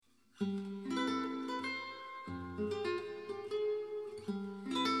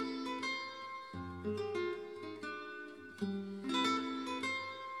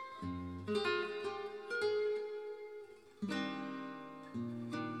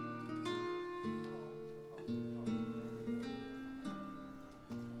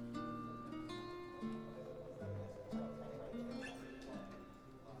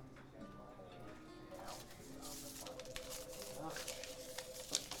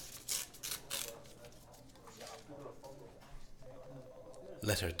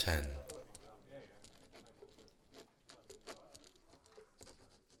Letter 10.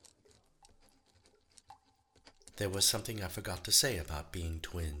 There was something I forgot to say about being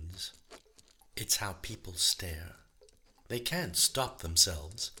twins. It's how people stare. They can't stop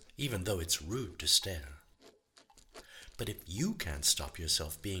themselves, even though it's rude to stare. But if you can't stop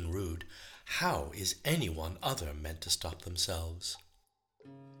yourself being rude, how is anyone other meant to stop themselves?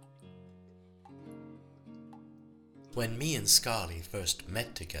 When me and Scarlet first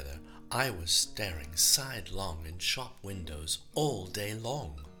met together, I was staring sidelong in shop windows all day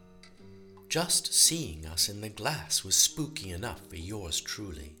long. Just seeing us in the glass was spooky enough for yours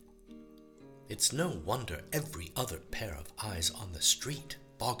truly. It's no wonder every other pair of eyes on the street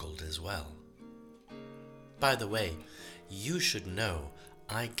boggled as well. By the way, you should know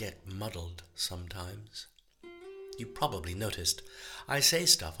I get muddled sometimes. You probably noticed I say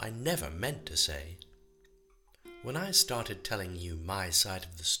stuff I never meant to say. When I started telling you my side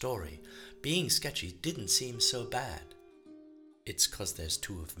of the story, being sketchy didn't seem so bad. It's 'cause there's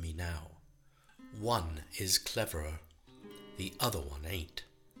two of me now. One is cleverer, the other one ain't.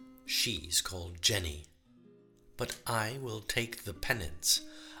 She's called Jenny. But I will take the penance.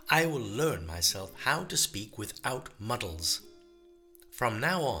 I will learn myself how to speak without muddles. From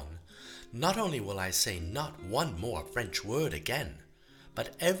now on, not only will I say not one more French word again,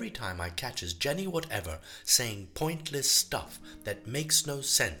 but every time I catches Jenny whatever saying pointless stuff that makes no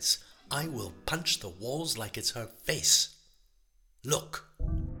sense, I will punch the walls like it's her face. Look.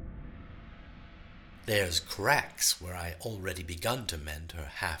 There's cracks where I already begun to mend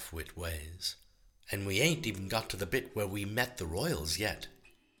her half-wit ways, and we ain't even got to the bit where we met the royals yet.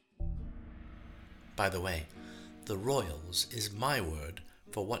 By the way, the royals is my word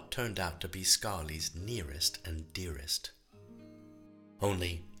for what turned out to be Scarlet's nearest and dearest.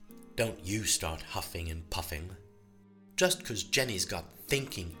 Only, don't you start huffing and puffing. Just 'cause Jenny's got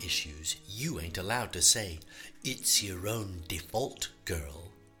thinking issues, you ain't allowed to say, "It's your own default,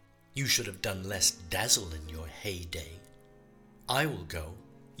 girl. You should have done less dazzle in your heyday." I will go.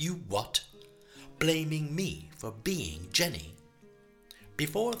 You what? Blaming me for being Jenny.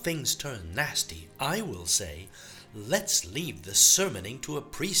 Before things turn nasty, I will say, let's leave the sermoning to a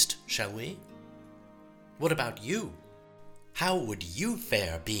priest, shall we? What about you? How would you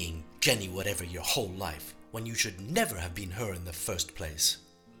fare being Jenny whatever your whole life, when you should never have been her in the first place?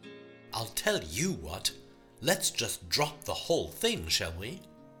 I'll tell you what, let's just drop the whole thing, shall we?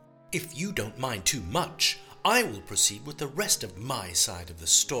 If you don't mind too much, I will proceed with the rest of my side of the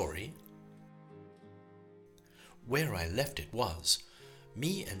story. Where I left it was,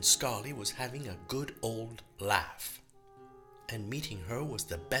 me and Scarlet was having a good old laugh, and meeting her was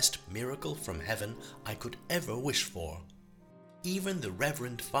the best miracle from heaven I could ever wish for. Even the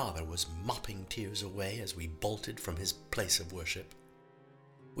Reverend Father was mopping tears away as we bolted from his place of worship.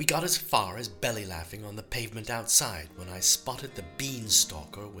 We got as far as belly laughing on the pavement outside when I spotted the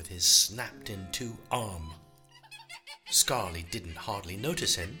beanstalker with his snapped-in-two arm. Scarlet didn't hardly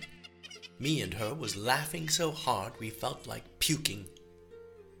notice him. Me and her was laughing so hard we felt like puking.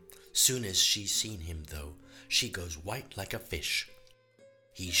 Soon as she seen him, though, she goes white like a fish.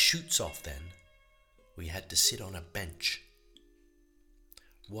 He shoots off then. We had to sit on a bench.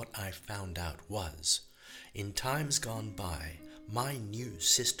 What I found out was, in times gone by, my new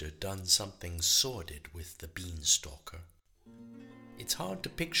sister done something sordid with the beanstalker. It's hard to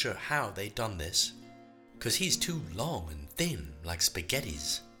picture how they done this, 'cause he's too long and thin like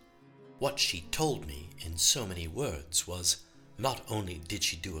spaghettis. What she told me in so many words was, not only did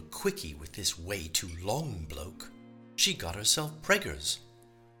she do a quickie with this way too long bloke, she got herself preggers.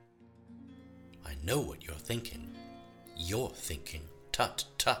 I know what you're thinking. You're thinking, tut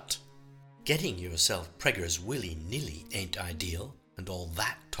tut. Getting yourself preggers willy-nilly ain't ideal, and all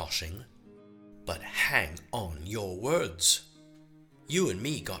that toshing. But hang on your words. You and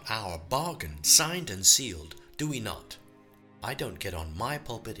me got our bargain signed and sealed, do we not? I don't get on my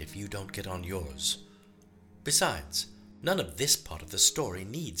pulpit if you don't get on yours. Besides, none of this part of the story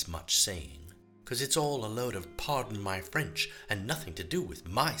needs much saying, 'cause it's all a load of pardon my French and nothing to do with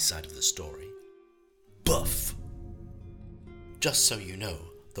my side of the story. Buff! Just so you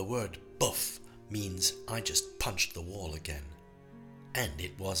know, the word buff means I just punched the wall again. And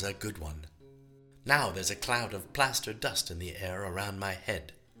it was a good one. Now there's a cloud of plaster dust in the air around my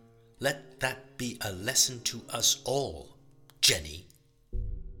head. Let that be a lesson to us all, Jenny.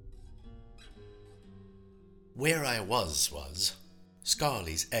 Where I was,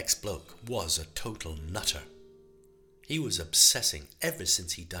 Scarlet's ex-bloke was a total nutter. He was obsessing ever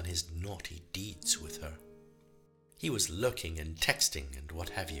since he'd done his naughty deeds with her. He was lurking and texting and what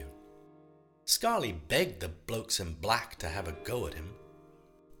have you. Scarlet begged the blokes in black to have a go at him,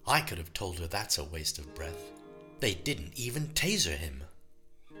 I could have told her that's a waste of breath. They didn't even taser him.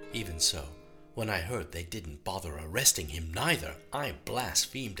 Even so, when I heard they didn't bother arresting him neither, I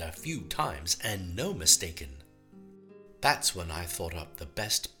blasphemed a few times, and no mistaken. That's when I thought up the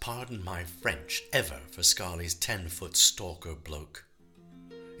best pardon my French ever for Scarley's 10-foot stalker bloke.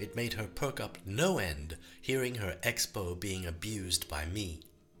 It made her perk up no end hearing her expo being abused by me.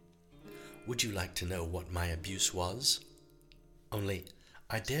 Would you like to know what my abuse was? Only,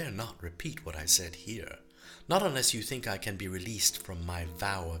 I dare not repeat what I said here, not unless you think I can be released from my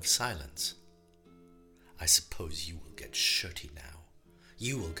vow of silence. I suppose you will get shirty now.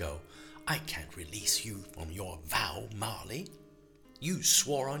 You will go, I can't release you from your vow, Marley. You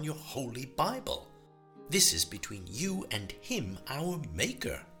swore on your holy Bible. This is between you and him, our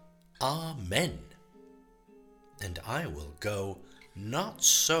Maker. Amen. And I will go, not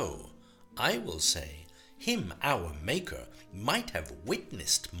so. I will say, him, our Maker, might have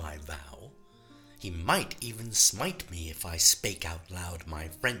witnessed my vow. He might even smite me if I spake out loud my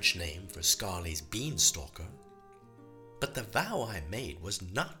French name for Scarley's beanstalker. But the vow I made was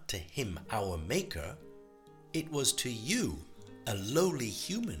not to him, our Maker. It was to you, a lowly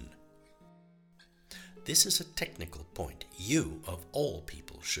human. This is a technical point you, of all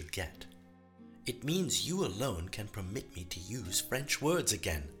people, should get. It means you alone can permit me to use French words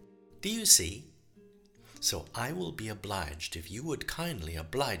again. Do you see? So I will be obliged if you would kindly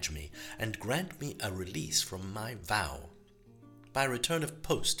oblige me and grant me a release from my vow, by return of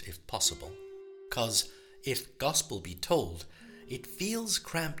post if possible, 'cause, if gospel be told, it feels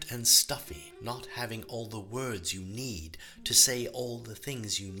cramped and stuffy not having all the words you need to say all the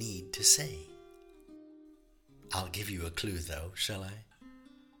things you need to say. I'll give you a clue though, shall I?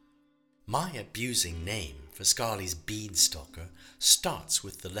 My abusing name for Scarley's beanstalker starts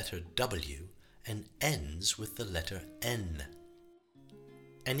with the letter W and ends with the letter N.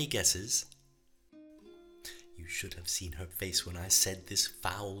 Any guesses? You should have seen her face when I said this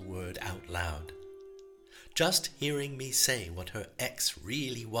foul word out loud. Just hearing me say what her ex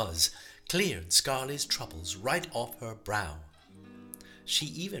really was cleared Scarley's troubles right off her brow. She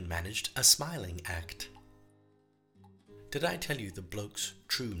even managed a smiling act. Did I tell you the bloke's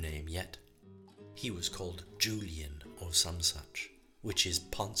true name yet? He was called Julian or some such, which is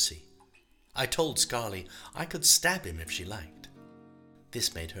Poncy. I told Scarley I could stab him if she liked.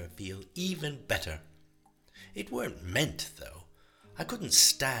 This made her feel even better. It weren't meant, though. I couldn't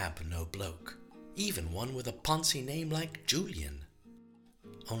stab no bloke, even one with a Poncy name like Julian.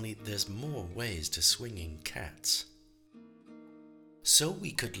 Only there's more ways to swinging cats. So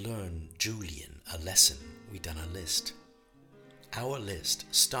we could learn Julian a lesson, we done a list. Our list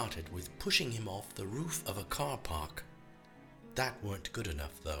started with pushing him off the roof of a car park. That weren't good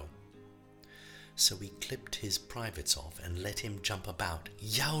enough, though. So we clipped his privates off and let him jump about,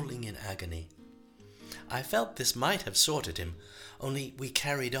 yowling in agony. I felt this might have sorted him, only we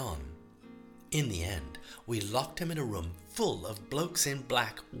carried on. In the end, we locked him in a room full of blokes in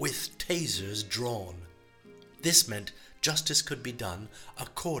black with tasers drawn. This meant justice could be done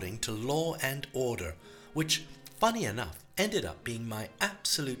according to law and order, which, funny enough, ended up being my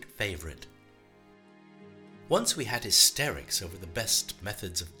absolute favorite. Once we had hysterics over the best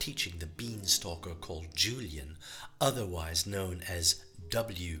methods of teaching the beanstalker called Julian, otherwise known as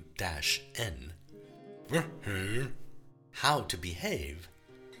W-N, how to behave,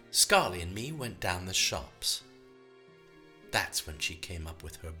 Scarley and me went down the shops. That's when she came up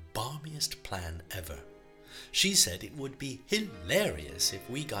with her balmiest plan ever. She said it would be hilarious if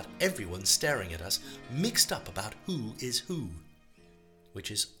we got everyone staring at us mixed up about who is who.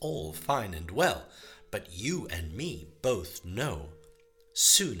 Which is all fine and well, but you and me both know,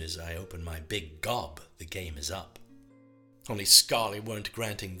 soon as I open my big gob, the game is up. Only Scarley weren't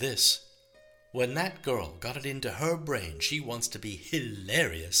granting this. When that girl got it into her brain she wants to be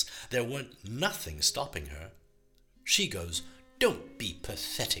hilarious, there weren't nothing stopping her. She goes, "Don't be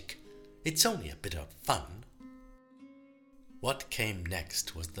pathetic. It's only a bit of fun." What came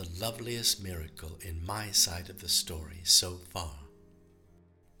next was the loveliest miracle in my side of the story so far.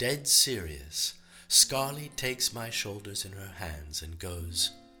 Dead serious, Scarley takes my shoulders in her hands and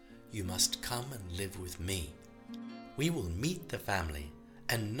goes, "You must come and live with me. We will meet the family,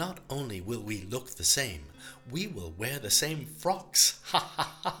 and not only will we look the same, we will wear the same frocks. Ha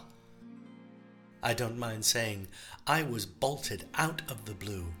ha ha!" I don't mind saying I was bolted out of the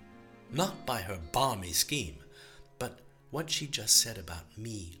blue, not by her balmy scheme, but what she just said about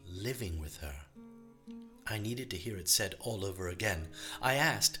me living with her. I needed to hear it said all over again. I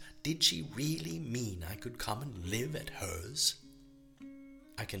asked, did she really mean I could come and live at hers?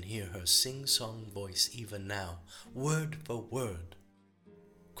 I can hear her sing-song voice even now, word for word.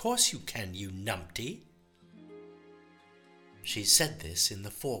 course you can, you numpty." She said this in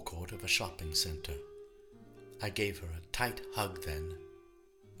the forecourt of a shopping centre. I gave her a tight hug then.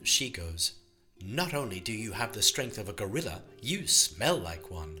 She goes, "Not only do you have the strength of a gorilla, you smell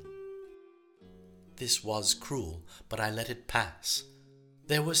like one." This was cruel, but I let it pass.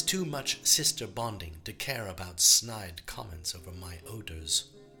 There was too much sister bonding to care about snide comments over my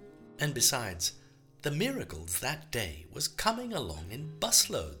odours. And besides, the miracles that day was coming along in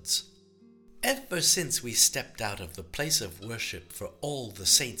busloads. Ever since we stepped out of the place of worship for all the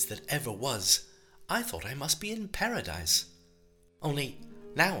saints that ever was, I thought I must be in paradise. Only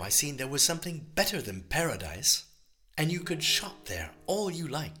now I seen there was something better than paradise, and you could shop there all you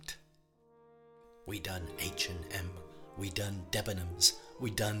liked. We done H&M, we done Debenhams,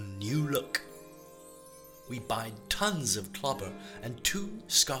 we done New Look. We buyed tons of clobber and 2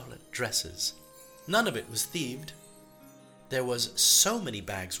 scarlet dresses. None of it was thieved. There was so many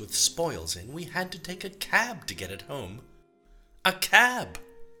bags with spoils in, we had to take a cab to get it home. A cab!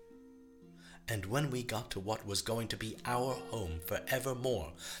 And when we got to what was going to be our home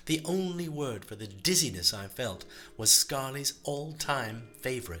forevermore, the only word for the dizziness I felt was Scarley's all-time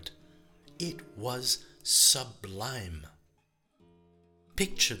favourite. It was sublime.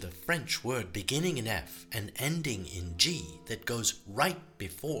 Picture the French word beginning in F and ending in G that goes right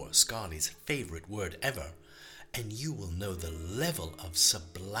before Scarley's favourite word ever, and you will know the level of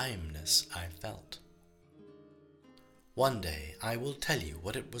sublimeness I felt. One day I will tell you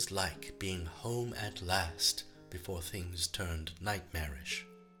what it was like being home at last before things turned nightmarish.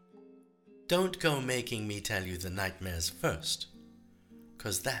 Don't go making me tell you the nightmares first,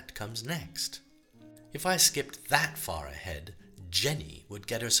 'cause that comes next. If I skipped that far ahead, Jenny would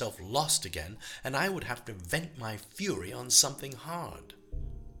get herself lost again, and I would have to vent my fury on something hard.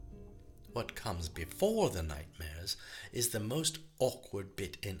 What comes before the nightmares is the most awkward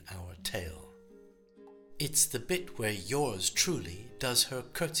bit in our tale. It's the bit where yours truly does her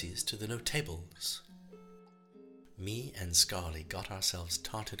curtsies to the notables. Me and Scarley got ourselves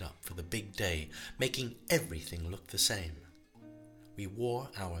tarted up for the big day, making everything look the same. We wore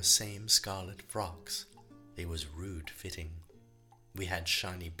our same scarlet frocks. They was rude fitting. We had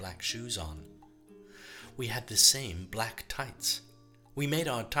shiny black shoes on. We had the same black tights. We made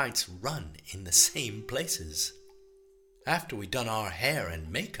our tights run in the same places. After we'd done our hair and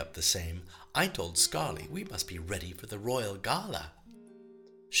makeup the same, I told Scarley we must be ready for the royal gala.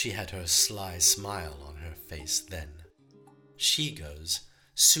 She had her sly smile on her face then. She goes,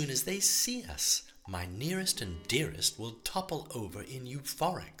 "Soon as they see us, my nearest and dearest will topple over in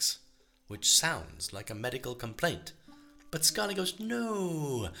euphorics," which sounds like a medical complaint. But Scarley goes,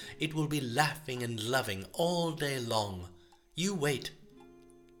 "No, it will be laughing and loving all day long. You wait."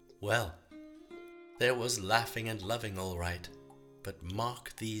 Well, there was laughing and loving all right, but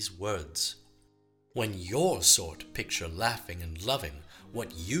mark these words. When your sort picture laughing and loving,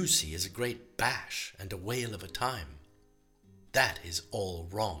 what you see is a great bash and a whale of a time. That is all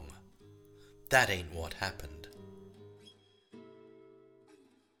wrong. That ain't what happened.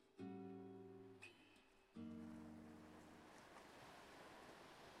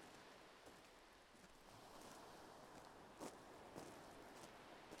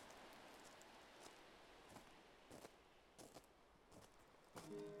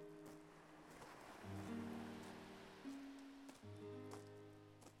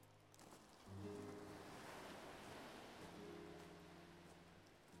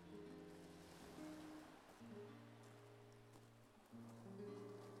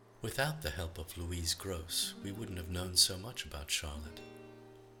 Without the help of Louise Gross, we wouldn't have known so much about Charlotte.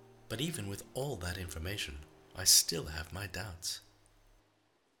 But even with all that information, I still have my doubts.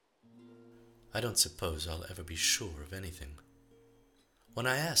 I don't suppose I'll ever be sure of anything. When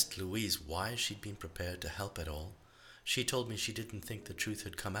I asked Louise why she'd been prepared to help at all, she told me she didn't think the truth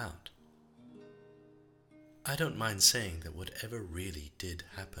had come out. I don't mind saying that whatever really did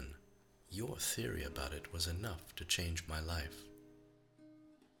happen, your theory about it was enough to change my life.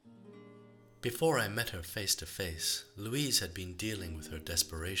 Before I met her face to face, Louise had been dealing with her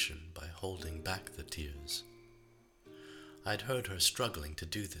desperation by holding back the tears. I'd heard her struggling to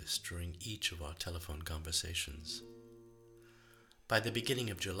do this during each of our telephone conversations. By the beginning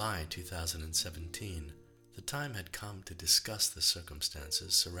of July 2017, the time had come to discuss the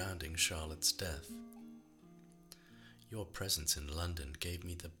circumstances surrounding Charlotte's death. Your presence in London gave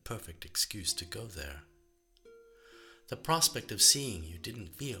me the perfect excuse to go there. The prospect of seeing you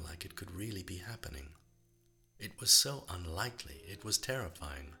didn't feel like it could really be happening. It was so unlikely, it was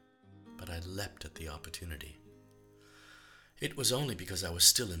terrifying, but I leapt at the opportunity. It was only because I was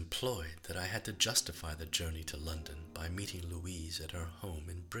still employed that I had to justify the journey to London by meeting Louise at her home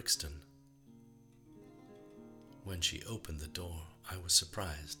in Brixton. When she opened the door, I was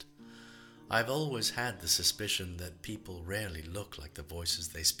surprised. I've always had the suspicion that people rarely look like the voices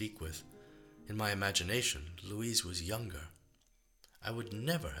they speak with. In my imagination, Louise was younger. I would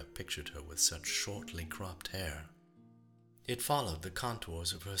never have pictured her with such shortly cropped hair. It followed the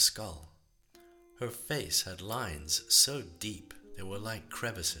contours of her skull. Her face had lines so deep they were like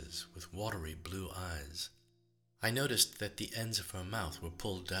crevices with watery blue eyes. I noticed that the ends of her mouth were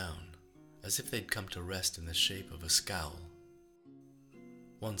pulled down, as if they'd come to rest in the shape of a scowl.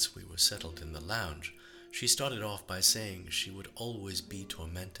 Once we were settled in the lounge, she started off by saying she would always be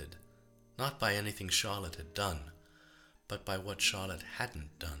tormented, not by anything Charlotte had done, but by what Charlotte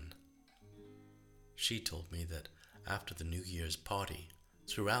hadn't done. She told me that after the New Year's party,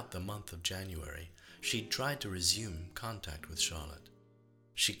 throughout the month of January, she'd tried to resume contact with Charlotte.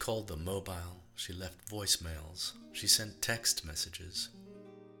 She called the mobile, she left voicemails, she sent text messages.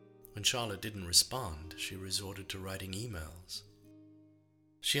 When Charlotte didn't respond, she resorted to writing emails.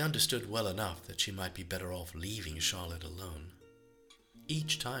 She understood well enough that she might be better off leaving Charlotte alone.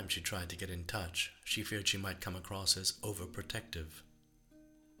 Each time she tried to get in touch, she feared she might come across as overprotective.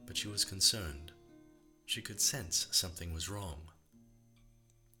 But she was concerned. She could sense something was wrong.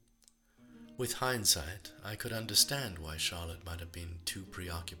 With hindsight, I could understand why Charlotte might have been too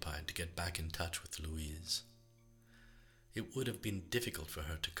preoccupied to get back in touch with Louise. It would have been difficult for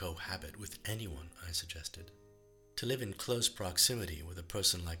her to cohabit with anyone, I suggested. To live in close proximity with a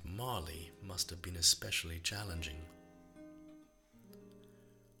person like Marley must have been especially challenging.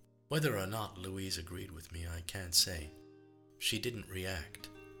 Whether or not Louise agreed with me, I can't say. She didn't react.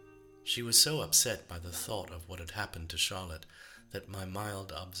 She was so upset by the thought of what had happened to Charlotte that my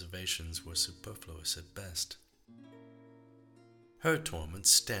mild observations were superfluous at best. Her torment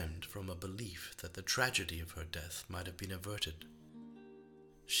stemmed from a belief that the tragedy of her death might have been averted.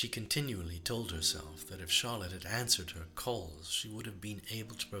 She continually told herself that if Charlotte had answered her calls, she would have been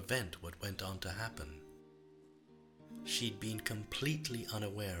able to prevent what went on to happen. She'd been completely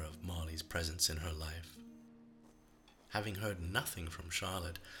unaware of Marley's presence in her life. Having heard nothing from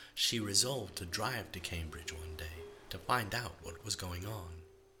Charlotte, she resolved to drive to Cambridge one day to find out what was going on.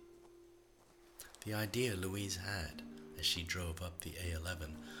 The idea Louise had, as she drove up the A11,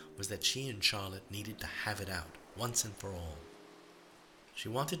 was that she and Charlotte needed to have it out, once and for all. She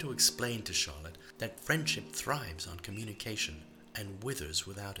wanted to explain to Charlotte that friendship thrives on communication and withers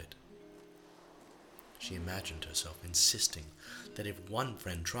without it. She imagined herself insisting that if one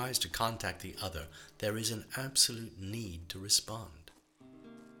friend tries to contact the other, there is an absolute need to respond.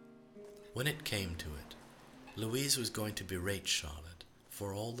 When it came to it, Louise was going to berate Charlotte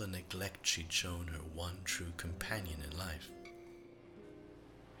for all the neglect she'd shown her one true companion in life.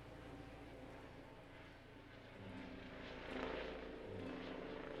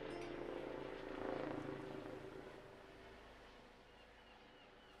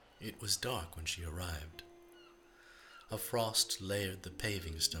 It was dark when she arrived. A frost layered the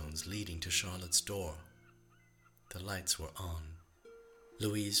paving stones leading to Charlotte's door. The lights were on.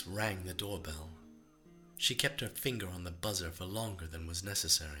 Louise rang the doorbell. She kept her finger on the buzzer for longer than was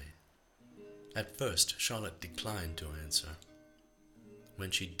necessary. At first, Charlotte declined to answer.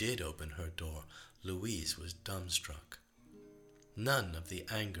 When she did open her door, Louise was dumbstruck. None of the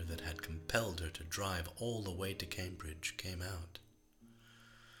anger that had compelled her to drive all the way to Cambridge came out.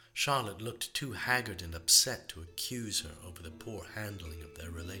 Charlotte looked too haggard and upset to accuse her over the poor handling of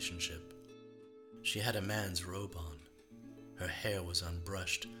their relationship. She had a man's robe on. Her hair was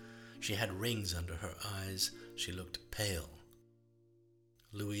unbrushed. She had rings under her eyes. She looked pale.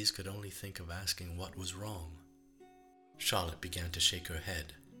 Louise could only think of asking what was wrong. Charlotte began to shake her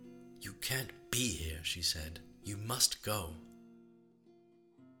head. "You can't be here," she said. "You must go."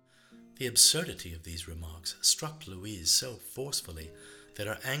 The absurdity of these remarks struck Louise so forcefully that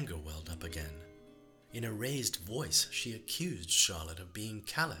her anger welled up again. In a raised voice, she accused Charlotte of being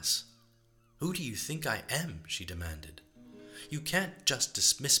callous. "Who do you think I am?" she demanded. "You can't just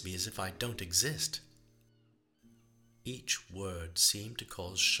dismiss me as if I don't exist." Each word seemed to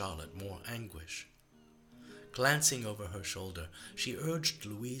cause Charlotte more anguish. Glancing over her shoulder, she urged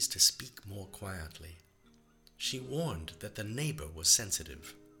Louise to speak more quietly. She warned that the neighbor was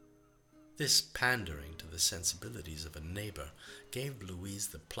sensitive. This pandering to the sensibilities of a neighbor gave Louise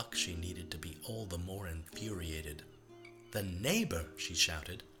the pluck she needed to be all the more infuriated. "The neighbor?" she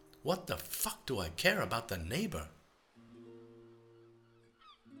shouted. "What the fuck do I care about the neighbor?"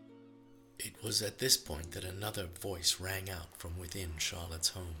 It was at this point that another voice rang out from within Charlotte's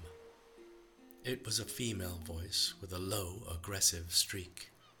home. It was a female voice with a low, aggressive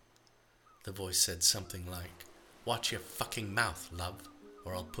streak. The voice said something like, "Watch your fucking mouth, love,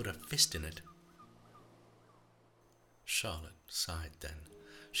 or I'll put a fist in it." Charlotte sighed then.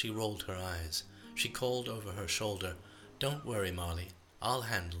 She rolled her eyes. She called over her shoulder, "Don't worry, Marley, I'll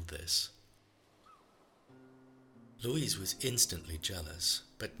handle this." Louise was instantly jealous,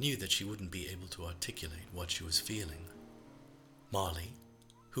 but knew that she wouldn't be able to articulate what she was feeling. Marley?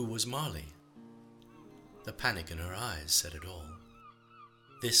 Who was Marley? The panic in her eyes said it all.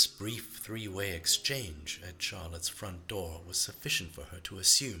 This brief three-way exchange at Charlotte's front door was sufficient for her to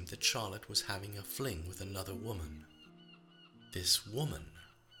assume that Charlotte was having a fling with another woman. This woman,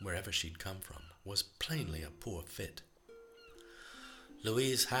 wherever she'd come from, was plainly a poor fit.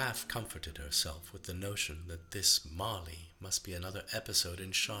 Louise half comforted herself with the notion that this Marley must be another episode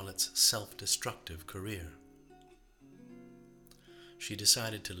in Charlotte's self-destructive career. She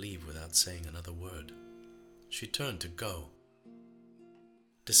decided to leave without saying another word. She turned to go.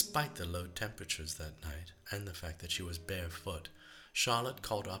 Despite the low temperatures that night and the fact that she was barefoot, Charlotte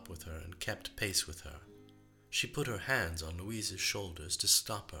caught up with her and kept pace with her. She put her hands on Louise's shoulders to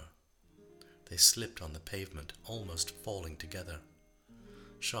stop her. They slipped on the pavement, almost falling together.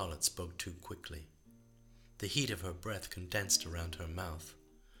 Charlotte spoke too quickly. The heat of her breath condensed around her mouth.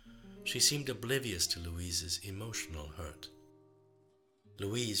 She seemed oblivious to Louise's emotional hurt.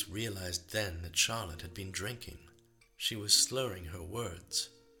 Louise realized then that Charlotte had been drinking. She was slurring her words.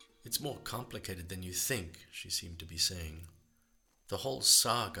 "It's more complicated than you think," she seemed to be saying. "The whole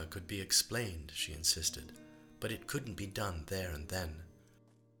saga could be explained," she insisted, "but it couldn't be done there and then."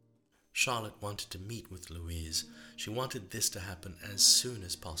 Charlotte wanted to meet with Louise. She wanted this to happen as soon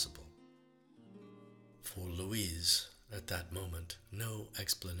as possible. For Louise, at that moment, no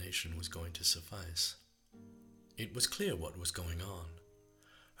explanation was going to suffice. It was clear what was going on.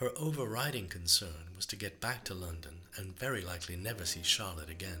 Her overriding concern was to get back to London and very likely never see Charlotte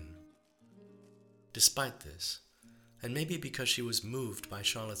again. Despite this, and maybe because she was moved by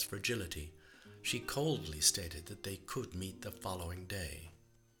Charlotte's fragility, she coldly stated that they could meet the following day.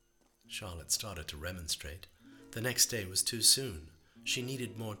 Charlotte started to remonstrate. The next day was too soon. She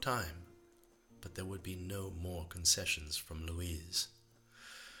needed more time. But there would be no more concessions from Louise.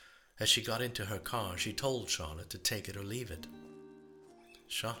 As she got into her car, she told Charlotte to take it or leave it.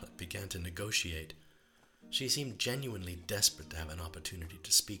 Charlotte began to negotiate. She seemed genuinely desperate to have an opportunity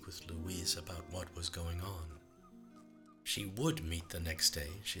to speak with Louise about what was going on. She would meet the next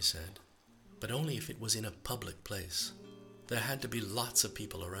day, she said, but only if it was in a public place. There had to be lots of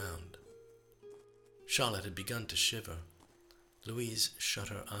people around. Charlotte had begun to shiver. Louise shut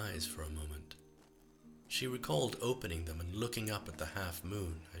her eyes for a moment. She recalled opening them and looking up at the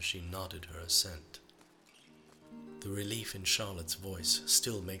half-moon as she nodded her assent. The relief in Charlotte's voice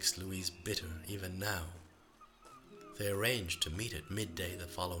still makes Louise bitter even now. They arranged to meet at midday the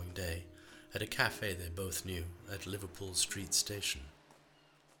following day at a cafe they both knew at Liverpool Street Station.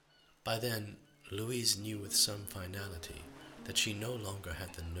 By then, Louise knew with some finality that she no longer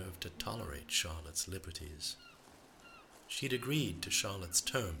had the nerve to tolerate Charlotte's liberties. She'd agreed to Charlotte's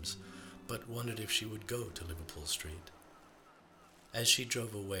terms, but wondered if she would go to Liverpool Street. As she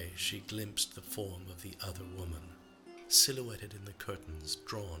drove away, she glimpsed the form of the other woman, silhouetted in the curtains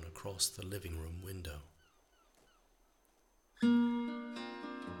drawn across the living room window.